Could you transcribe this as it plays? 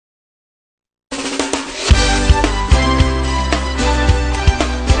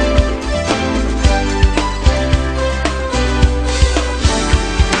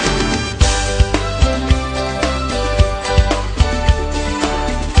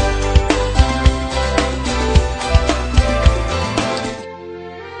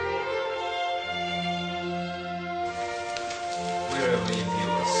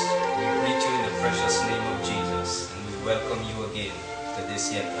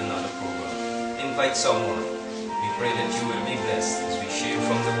another program. Invite someone. We pray that you will be blessed as we share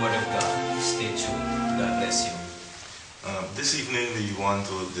from the Word of God. Stay tuned. God bless you. This evening we want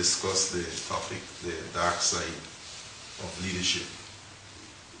to discuss the topic, the dark side of leadership.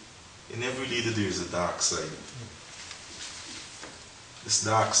 In every leader there is a dark side. This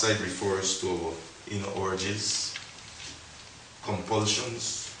dark side refers to inner urges,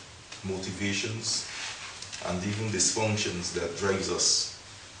 compulsions, motivations, and even dysfunctions that drives us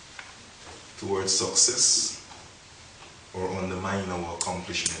towards success or undermine our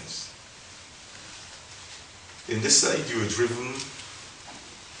accomplishments. In this side, you are driven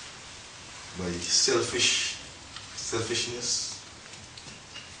by selfishness,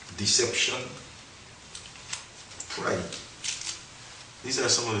 deception, pride. These are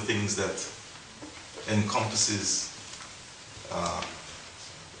some of the things that encompasses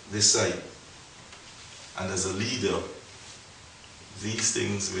this side. And as a leader, these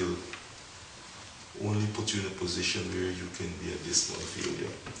things will only put you in a position where you can be a dismal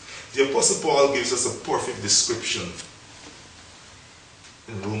failure. The Apostle Paul gives us a perfect description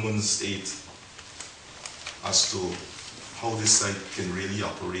in Romans 8 as to how this side can really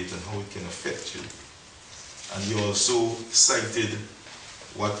operate and how it can affect you. And he also cited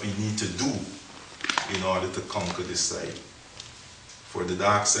what we need to do in order to conquer this side. For the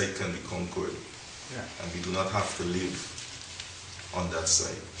dark side can be conquered, and we do not have to live on that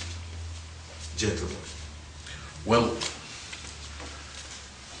side. Gentlemen. Well,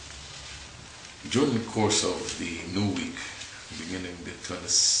 during the course of the new week, beginning the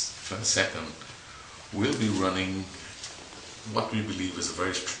 22nd, we'll be running what we believe is a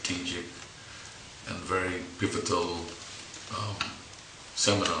very strategic and very pivotal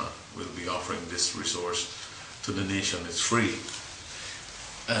seminar. We'll be offering this resource to the nation. It's free.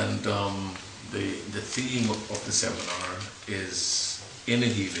 And the theme of the seminar is inner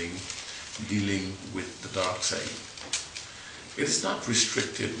healing, dealing with the dark side. It is not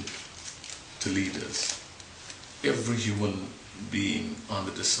restricted to leaders. Every human being under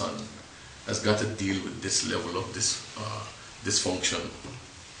the sun has got to deal with this level of dysfunction.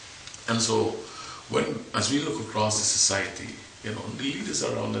 And so, as we look across the society, the leaders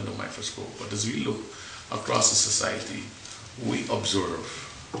are under the microscope, but as we look across the society, we observe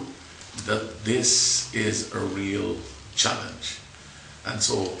that this is a real challenge. And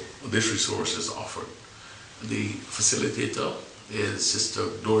so this resource is offered. The facilitator is Sister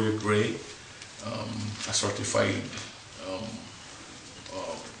Doria Gray, a certified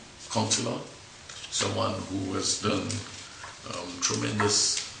counselor, someone who has done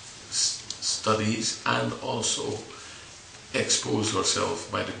tremendous studies and also exposed herself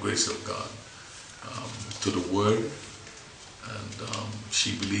by the grace of God to the Word, and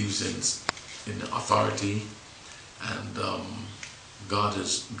she believes in authority, and God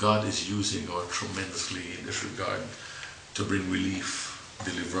is using her tremendously in this regard to bring relief,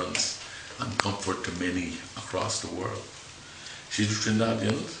 deliverance, and comfort to many across the world. She's a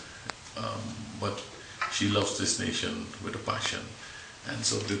Trinidadian, but she loves this nation with a passion, and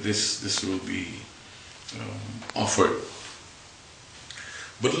so this will be offered.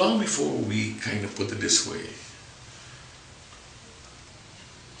 But long before we kind of put it this way,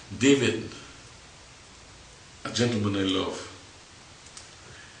 David, a gentleman I love,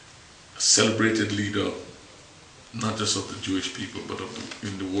 a celebrated leader, not just of the Jewish people, but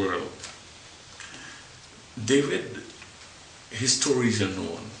in the world. David, his stories are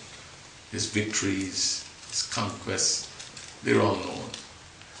known. His victories, his conquests, they're all known.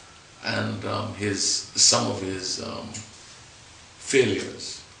 And some of his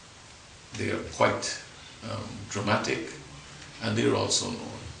failures, they are quite dramatic, and they're also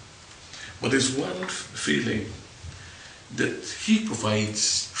known. But there's one feeling that he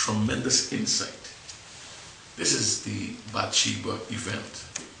provides tremendous insight. This is the Bathsheba event.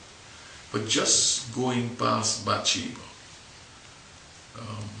 But just going past Bathsheba,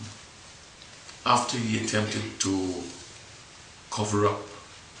 after he attempted to cover up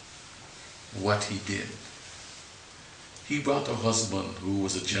what he did, he brought a husband who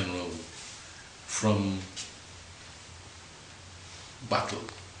was a general from battle.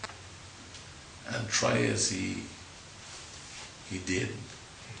 And try as he did,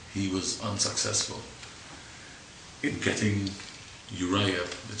 he was unsuccessful in getting Uriah,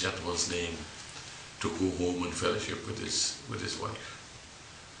 the gentleman's name, to go home and fellowship with his wife.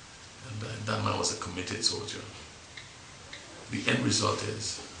 And that man was a committed soldier. The end result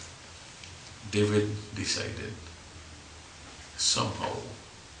is David decided somehow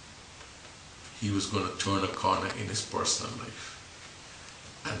he was going to turn a corner in his personal life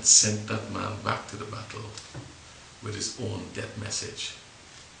and sent that man back to the battle with his own death message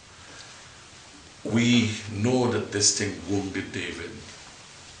we know that this thing wounded David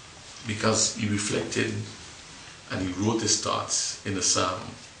because he reflected and he wrote his thoughts in the Psalm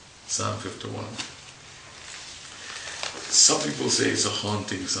 51. Some people say it's a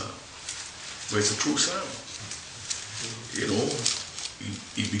haunting psalm, but it's a true psalm. You know,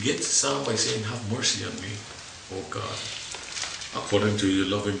 he begins the psalm by saying, "Have mercy on me, O God, according to your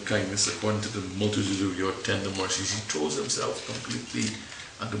loving kindness, according to the multitude of your tender mercies." He throws himself completely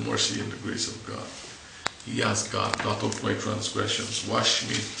at the mercy and the grace of God. He asks God, "Blot out my transgressions, wash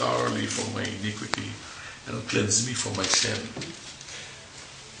me thoroughly from my iniquity, and cleanse me from my sin."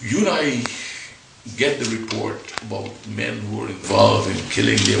 You and I get the report about men who are involved in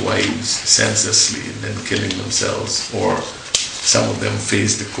killing their wives senselessly and then killing themselves, or some of them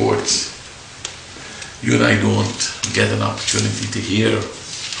face the courts. You and I don't get an opportunity to hear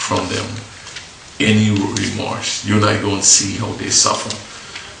from them any remorse. You and I don't see how they suffer.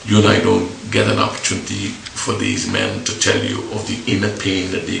 You and I don't get an opportunity for these men to tell you of the inner pain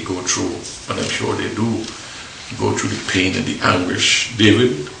that they go through, but I'm sure they do go through the pain and the anguish.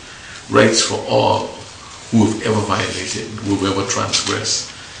 David writes for all who have ever violated, who have ever transgressed.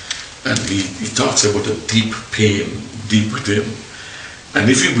 And he talks about a deep pain deep within. And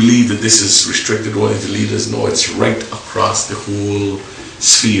if you believe that this is restricted only to leaders, no, it's right across the whole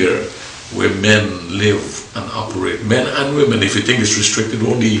sphere where men live and operate. Men and women. If you think it's restricted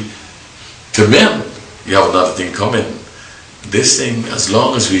only to men, you have another thing coming. This thing, as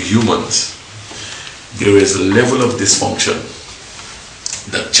long as we're humans, there is a level of dysfunction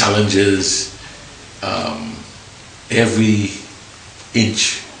that challenges every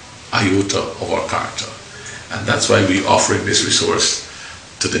inch, iota of our character. And that's why we're offering this resource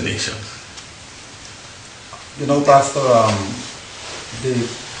to the nation. You know, Pastor, the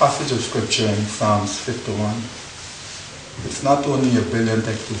passage of scripture in Psalms 51, it's not only a brilliant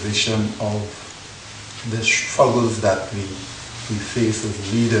exposition of the struggles that we face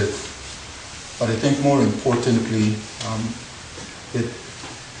as leaders, but I think more importantly, it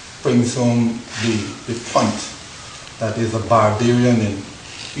brings home the point that is a barbarian in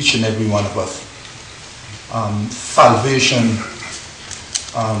each and every one of us. Salvation,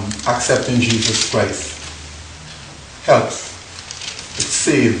 accepting Jesus Christ, helps, it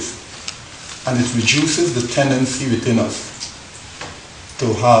saves, and it reduces the tendency within us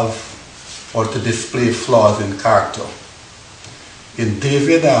to have or to display flaws in character. In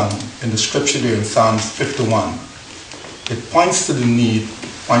David, in the scripture there in Psalms 51, it points to the need,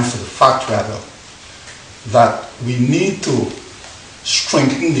 points to the fact rather, that we need to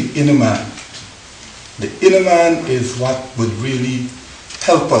strengthen the inner man. The inner man is what would really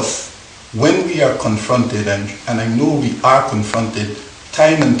help us when we are confronted, and I know we are confronted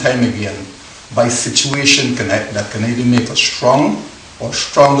time and time again by situations that can either make us strong or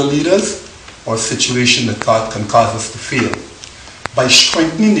stronger leaders, or situation that can cause us to fail. By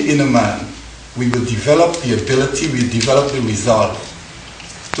strengthening the inner man, we will develop the ability, we develop the resolve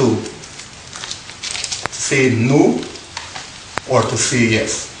to say no or to say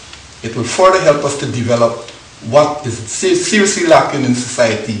yes. It will further help us to develop what is seriously lacking in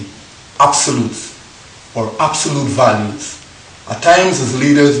society, absolutes or absolute values. At times as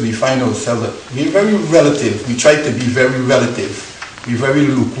leaders we find ourselves that we're very relative, we try to be very relative, we're very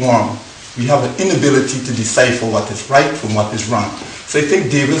lukewarm. We have an inability to decipher what is right from what is wrong. So I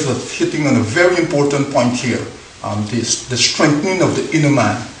think David was hitting on a very important point here. The strengthening of the inner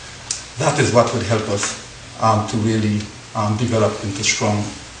man, that is what would help us to really develop into strong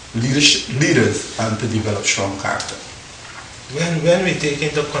leaders and to develop strong character. When we take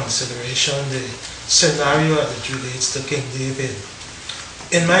into consideration the scenario that relates to King David,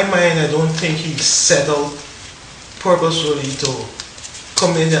 in my mind I don't think he set out purposefully to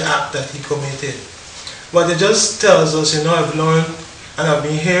commit the act that he committed. But it just tells us, you know, I've learned and I've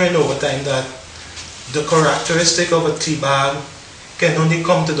been hearing over time that the characteristic of a tea bag can only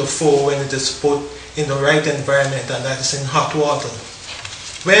come to the fore when it is put in the right environment, and that is in hot water.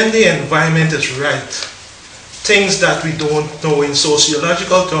 When the environment is right, things that we don't know in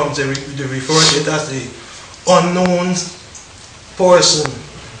sociological terms, they refer to it as the unknown person.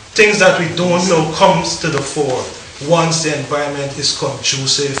 Things that we don't know comes to the fore once the environment is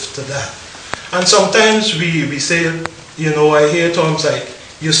conducive to that. And sometimes we say, you know, I hear terms like,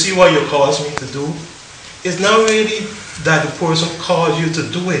 you see what you caused me to do? It's not really that the person caused you to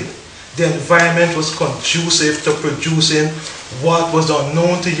do it. The environment was conducive to producing what was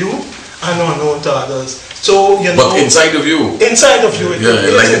unknown to you and unknown to others. So, you know, but inside of you. Inside of you.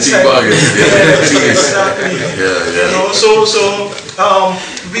 Like a tea bag. Exactly. You know, so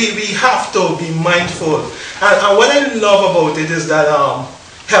we have to be mindful. And what I love about it is that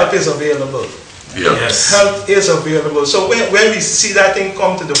help is available. Yes. Help is available. So when we see that thing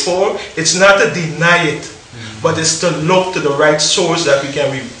come to the fore, it's not to deny it, but it's to look to the right source that we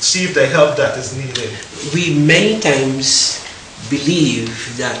can receive the help that is needed. We many times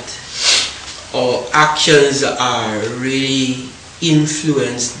believe that our actions are really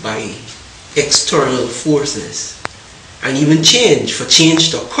influenced by external forces, and even change, for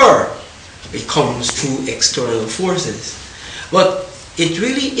change to occur, it comes through external forces. But it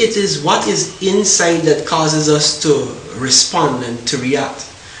is what is inside that causes us to respond and to react.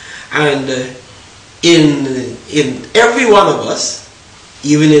 And in every one of us,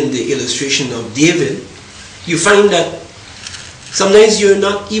 even in the illustration of David, you find that sometimes you're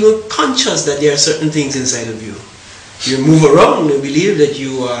not even conscious that there are certain things inside of you. You move around and believe that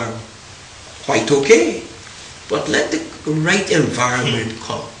you are quite okay, but let the right environment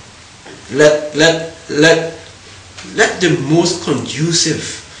come. Let the most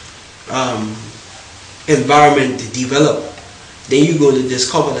conducive environment develop. Then you're going to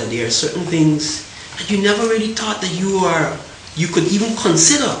discover that there are certain things that you never really thought that you could even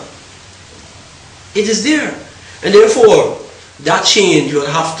consider. It is there, and therefore that change will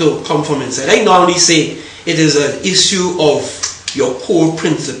have to come from inside. I normally say it is an issue of your core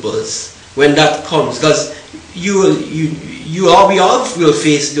principles when that comes, because we all will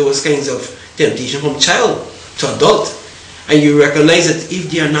face those kinds of temptation from child to adult, and you recognize that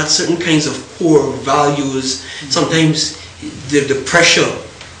if there are not certain kinds of core values, sometimes the pressure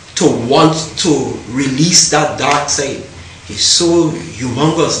to want to release that dark side is so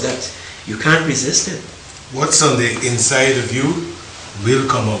humongous that you can't resist it. What's on the inside of you will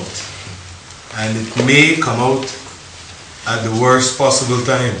come out, and it may come out at the worst possible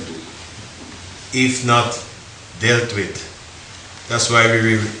time if not dealt with. That's why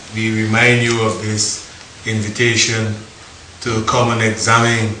we remind you of this invitation to come and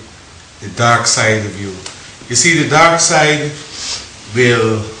examine the dark side of you. You see, the dark side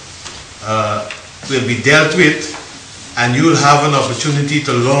will be dealt with, and you'll have an opportunity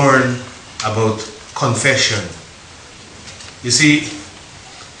to learn about confession. You see,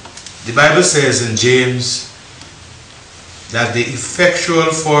 the Bible says in James that the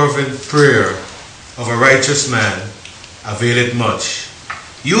effectual fervent prayer of a righteous man availeth much.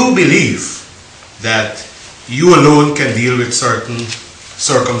 You believe that you alone can deal with certain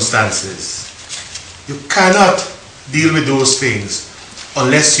circumstances. You cannot deal with those things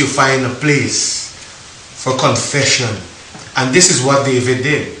unless you find a place for confession. And this is what David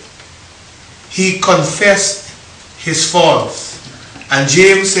did. He confessed his faults. And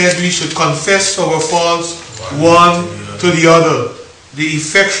James said we should confess our faults one to the other. The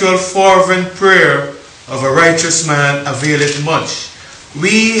effectual fervent prayer of a righteous man availeth much.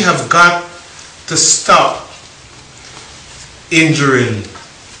 We have got to stop injuring,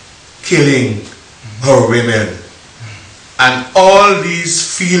 killing our women, and all these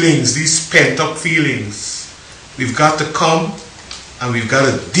feelings, these pent-up feelings. We've got to come and we've got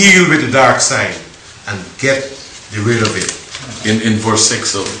to deal with the dark side and get rid of it. In verse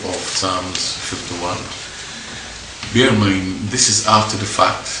 6 of Psalms 51, bear in mind, this is after the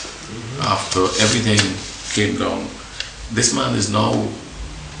fact, after everything came down. This man is now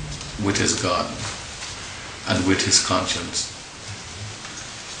with his God and with his conscience.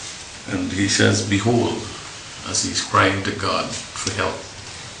 And he says, behold, as he's crying to God for help,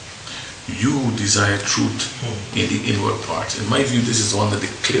 you desire truth in the inward parts. In my view, this is one of the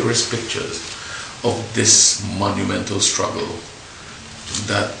clearest pictures of this monumental struggle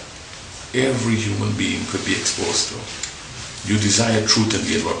that every human being could be exposed to. You desire truth in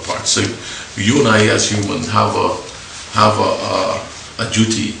the inward parts. So you and I as humans have a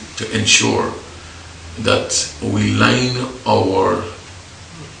duty to ensure that we line our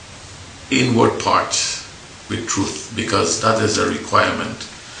inward parts with truth, because that is a requirement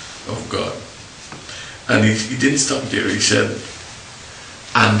of God. And he didn't stop there. He said,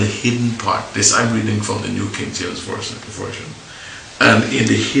 and the hidden part. This I'm reading from the New King James Version. And in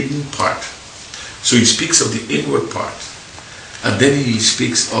the hidden part. So he speaks of the inward part. And then he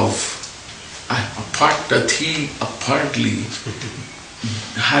speaks of a part that he apparently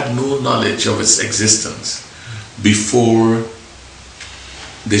had no knowledge of its existence before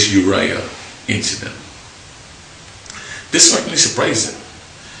this Uriah incident. This certainly surprised him.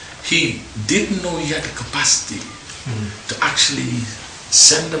 He didn't know he had the capacity to actually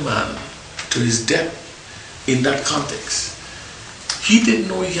send a man to his death in that context. He didn't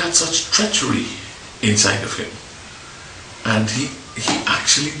know he had such treachery inside of him. And he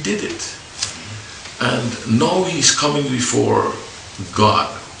actually did it. And now he's coming before God,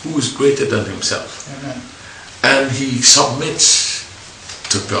 who is greater than himself. Amen. And he submits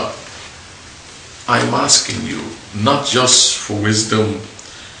to God. I'm asking you, not just for wisdom,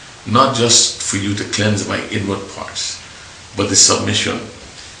 not just for you to cleanse my inward parts, but the submission.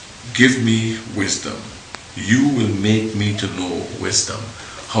 Give me wisdom. You will make me to know wisdom,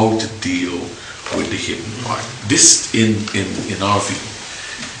 how to deal with the hidden part. This, in our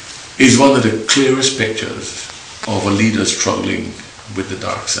view, is one of the clearest pictures of a leader struggling with the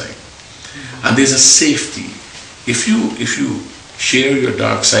dark side. And there's a safety. If you share your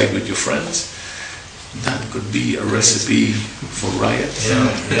dark side with your friends, that could be a recipe for riot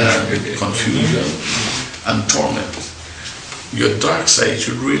and confusion and torment. Your dark side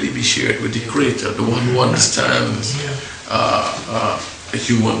should really be shared with the Creator, the one who understands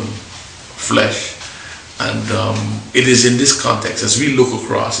human flesh. And it is in this context, as we look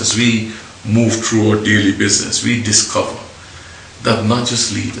across, as we move through our daily business, we discover that not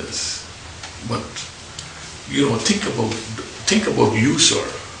just leaders, but think about you, sir,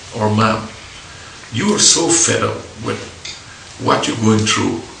 or ma'am. You are so fed up with what you're going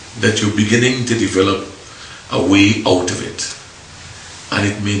through that you're beginning to develop a way out of it, and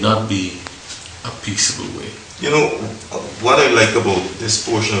it may not be a peaceable way. You know, what I like about this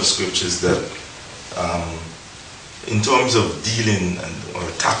portion of scripture is that in terms of dealing or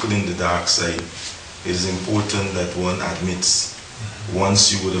tackling the dark side, it is important that one admits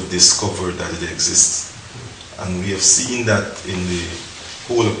once you would have discovered that it exists. And we have seen that in the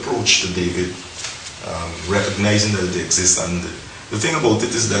whole approach to David, recognizing that it exists. And the thing about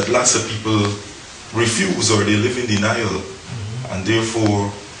it is that lots of people refuse or they live in denial, and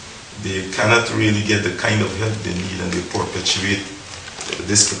therefore they cannot really get the kind of help they need, and they perpetuate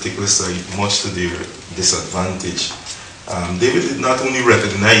this particular side much to their disadvantage. David did not only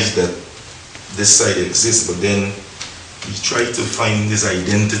recognize that this side exists, but then he tried to find his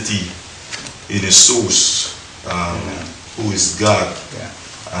identity in a source, who is God.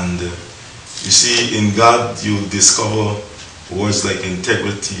 And you see, in God you discover words like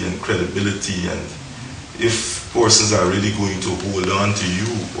integrity and credibility, and if persons are really going to hold on to you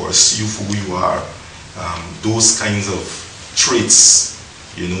or see you for who you are, those kinds of traits,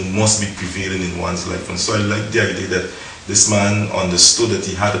 must be prevailing in one's life. And so I like the idea that this man understood that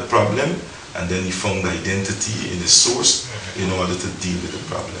he had a problem, and then he found identity in the source in order to deal with the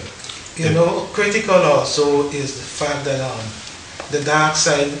problem. Critical also is the fact that the dark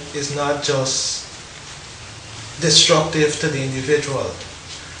side is not just destructive to the individual,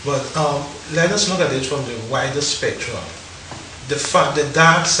 but let us look at it from the wider spectrum. The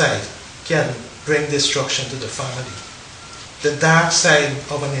dark side can bring destruction to the family. The dark side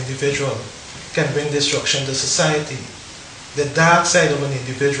of an individual can bring destruction to society. The dark side of an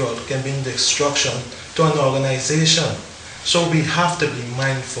individual can bring destruction to an organization. So we have to be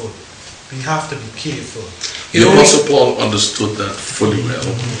mindful. We have to be careful. The Apostle Paul understood that fully well,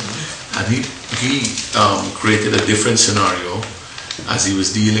 and he created a different scenario as he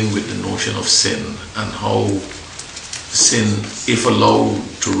was dealing with the notion of sin, and how sin, if allowed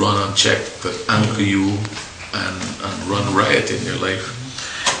to run unchecked, could anchor you and run riot in your life.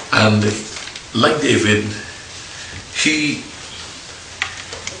 And like David, he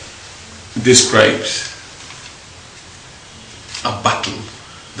describes a battle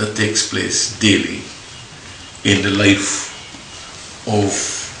that takes place daily in the life of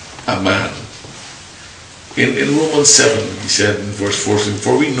a man. In Romans 7, he said in verse 14,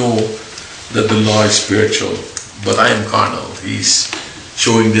 "For we know that the law is spiritual, but I am carnal." He's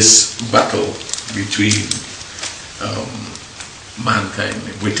showing this battle between mankind,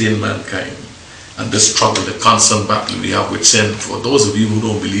 within mankind, and the struggle, the constant battle we have with sin. For those of you who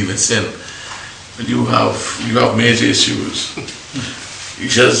don't believe in sin, you have major issues. He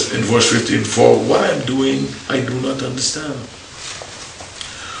says in verse 15, "For what I'm doing, I do not understand.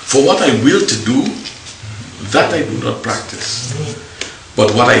 For what I will to do, that I do not practice.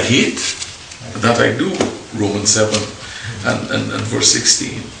 But what I hate, that I do." Romans 7 and verse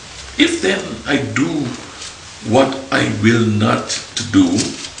 16. "If then I do what I will not to do,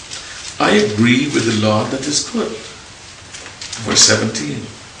 I agree with the law that is good." Verse 17.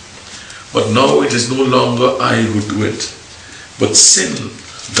 "But now it is no longer I who do it, but sin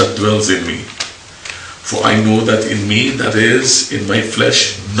that dwells in me. For I know that in me, that is, in my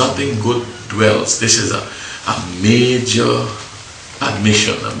flesh, nothing good dwells." This is a major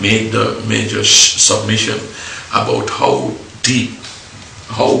admission, a major submission about how deep,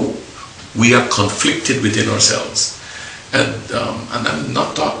 how we are conflicted within ourselves. And I'm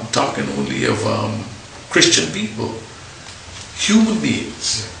not talking only of Christian people, human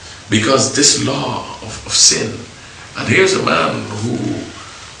beings, because this law of sin. And here's a man who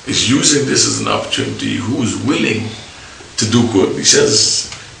is using this as an opportunity, who is willing to do good. He says,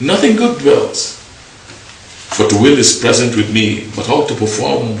 nothing good dwells. For the will is present with me, but how to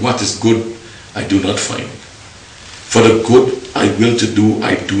perform what is good I do not find. For the good I will to do,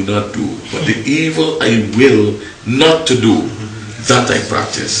 I do not do, but the evil I will not to do, that I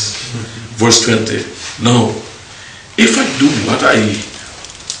practice. Verse 20. Now, if I do what I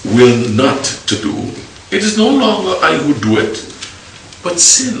will not to do, it is no longer I who do it, but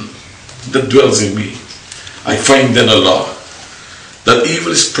sin that dwells in me. I find then a law, that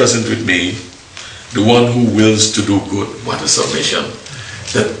evil is present with me, the one who wills to do good. What a submission!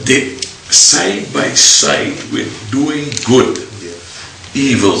 That they side by side with doing good,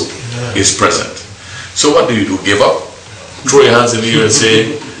 evil is present. So what do? Give up? Throw your hands in the air and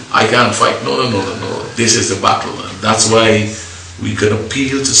say, I can't fight. No. This is the battle. And that's why we can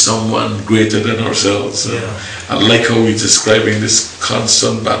appeal to someone greater than ourselves. I like how he's describing this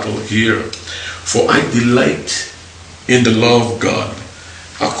constant battle here. For I delight in the law of God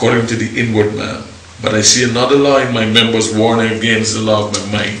according to the inward man. But I see another law in my members, warning against the law of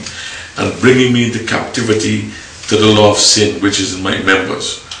my mind, and bringing me into captivity to the law of sin which is in my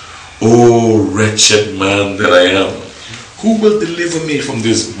members. O wretched man that I am, who will deliver me from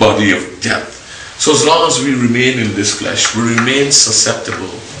this body of death? So as long as we remain in this flesh, we remain susceptible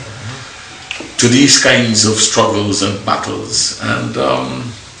to these kinds of struggles and battles. And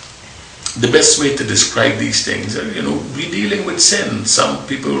the best way to describe these things, we're dealing with sin. Some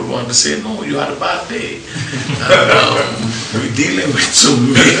people want to say, no, you had a bad day. And we're dealing with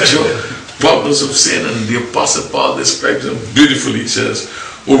some major problems of sin. And the Apostle Paul describes them beautifully. He says,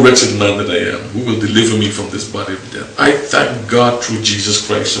 O wretched man that I am, who will deliver me from this body of death? I thank God through Jesus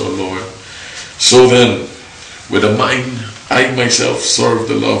Christ our Lord. So then, with the mind, I myself serve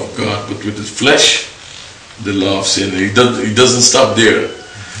the law of God, but with the flesh, the law of sin. He doesn't stop there.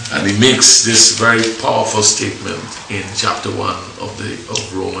 And he makes this very powerful statement in chapter 1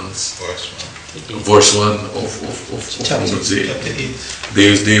 of Romans. Verse 1 of Romans 8.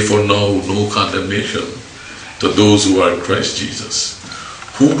 There is therefore now no condemnation to those who are in Christ Jesus,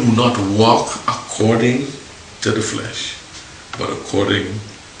 who do not walk according to the flesh, but according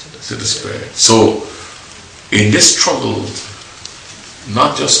to the Spirit. So, in this struggle,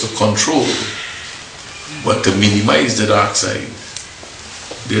 not just to control, but to minimize the dark side,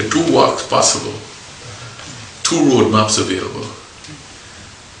 there are two walks possible, two roadmaps available.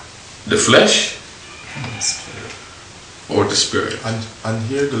 The flesh or the Spirit. And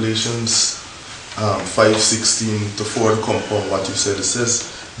here Galatians 5:16 to 4 compound what you said. It says,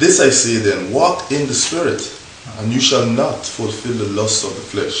 this I say then, walk in the Spirit, and you shall not fulfill the lust of the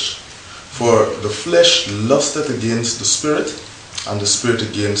flesh. For the flesh lusteth against the Spirit, and the Spirit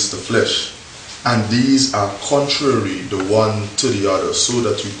against the flesh. And these are contrary the one to the other, so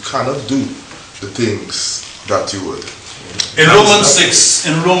that you cannot do the things that you would. In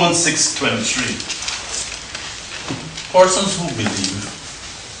Romans 6:23, persons who believe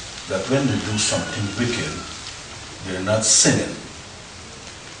that when they do something wicked, they're not sinning,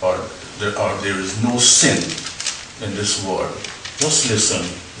 or there is no sin in this world. Just listen.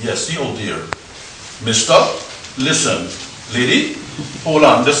 Yes, you dear. Mister, listen. Lady, hold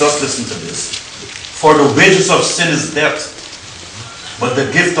on. Just listen to this. For the wages of sin is death, but the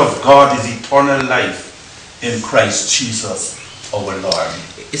gift of God is eternal life in Christ Jesus our Lord.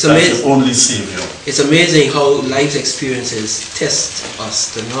 It's amazing. That's the only Savior. It's amazing how life's experiences test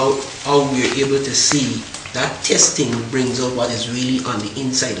us, and how we're able to see that testing brings out what is really on the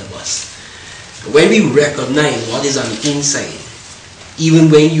inside of us. When we recognize what is on the inside,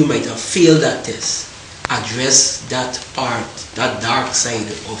 even when you might have failed that test, address that part, that dark side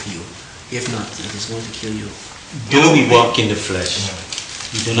of you. If not, it is going to kill you. Though we walk in the flesh,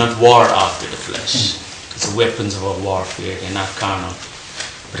 we do not war after the flesh. Because the weapons of our warfare, they're not carnal,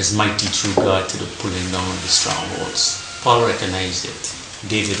 but it's mighty through God to the pulling down of the strongholds. Paul recognized it.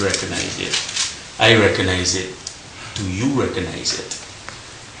 David recognized it. I recognize it. Do you recognize it?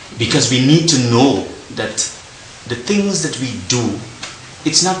 Because we need to know that the things that we do,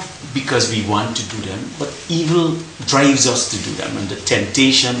 it's not because we want to do them, but evil drives us to do them, and the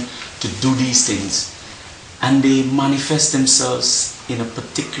temptation to do these things, and they manifest themselves in a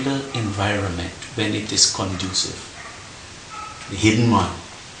particular environment when it is conducive. The hidden one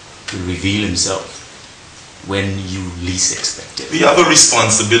will reveal himself when you least expect it. We have a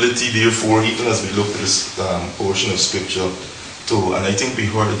responsibility, therefore, even as we look at this portion of scripture, and I think we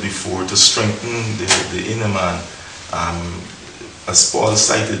heard it before, to strengthen the inner man, as Paul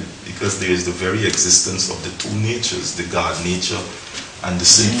cited, because there is the very existence of the two natures, the God nature and the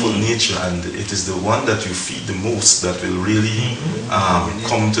sinful nature, and it is the one that you feed the most that will really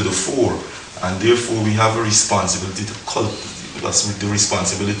come to the fore. And therefore we have a responsibility to cultivate, the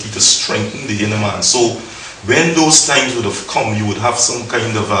responsibility to strengthen the inner man. So when those times would have come, you would have some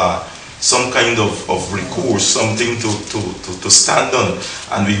kind of recourse, something to stand on.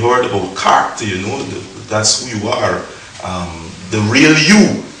 And we heard about character, you know, that's who you are. The real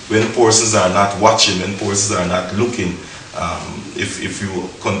you, when persons are not watching, when persons are not looking. If you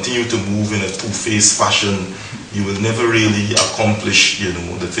continue to move in a two-faced fashion, you will never really accomplish, you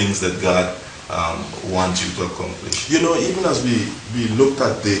know, the things that God wants you to accomplish. You know, even as we looked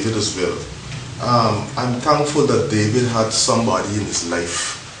at David as well, I'm thankful that David had somebody in his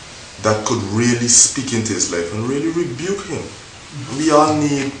life that could really speak into his life and really rebuke him. We all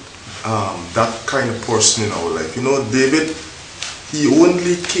need that kind of person in our life. You know, David, he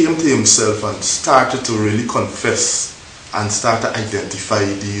only came to himself and started to really confess and start to identify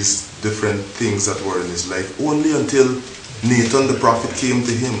these different things that were in his life only until Nathan the prophet came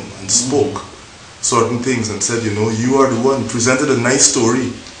to him and spoke certain things and said, you know, you are the one, presented a nice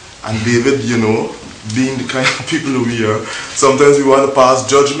story. And David, you know, being the kind of people we are, sometimes we want to pass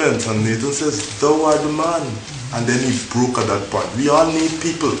judgment, and Nathan says, thou art the man. And then he broke at that point. We all need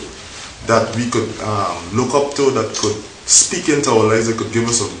people that we could look up to, that could speak into our lives, that could give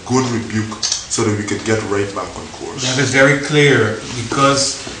us a good rebuke so that we could get right back on course. That is very clear,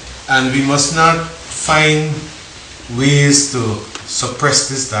 because, and we must not find ways to suppress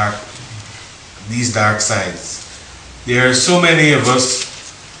these dark sides. There are so many of us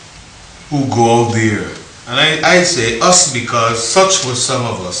who go out there, and I say us because such were some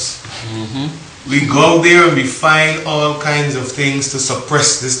of us. We go out there and we find all kinds of things to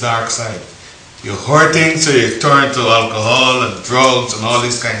suppress this dark side. You're hurting, so you turn to alcohol and drugs and all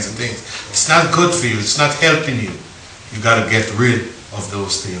these kinds of things. It's not good for you. It's not helping you. You got to get rid of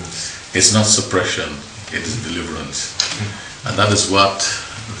those things. It's not suppression, it is deliverance. And that is what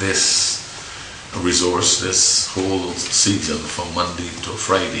this resource, this whole season from Monday to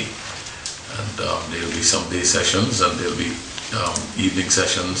Friday, and there'll be some day sessions and there'll be evening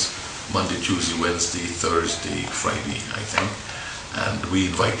sessions, Monday, Tuesday, Wednesday, Thursday, Friday, I think. And we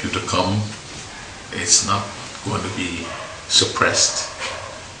invite you to come. It's not going to be suppressed.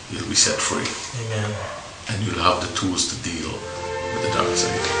 You'll be set free. Amen. And you'll have the tools to deal with the dark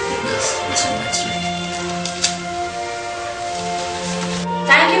side. Be blessed. We'll see you next week.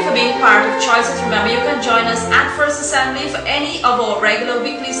 Thank you for being part of Choices. Remember, you can join us at First Assembly for any of our regular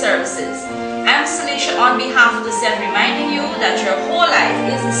weekly services. I'm Salisha on behalf of the set, reminding you that your whole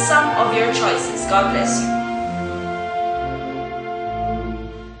life is the sum of your choices. God bless you.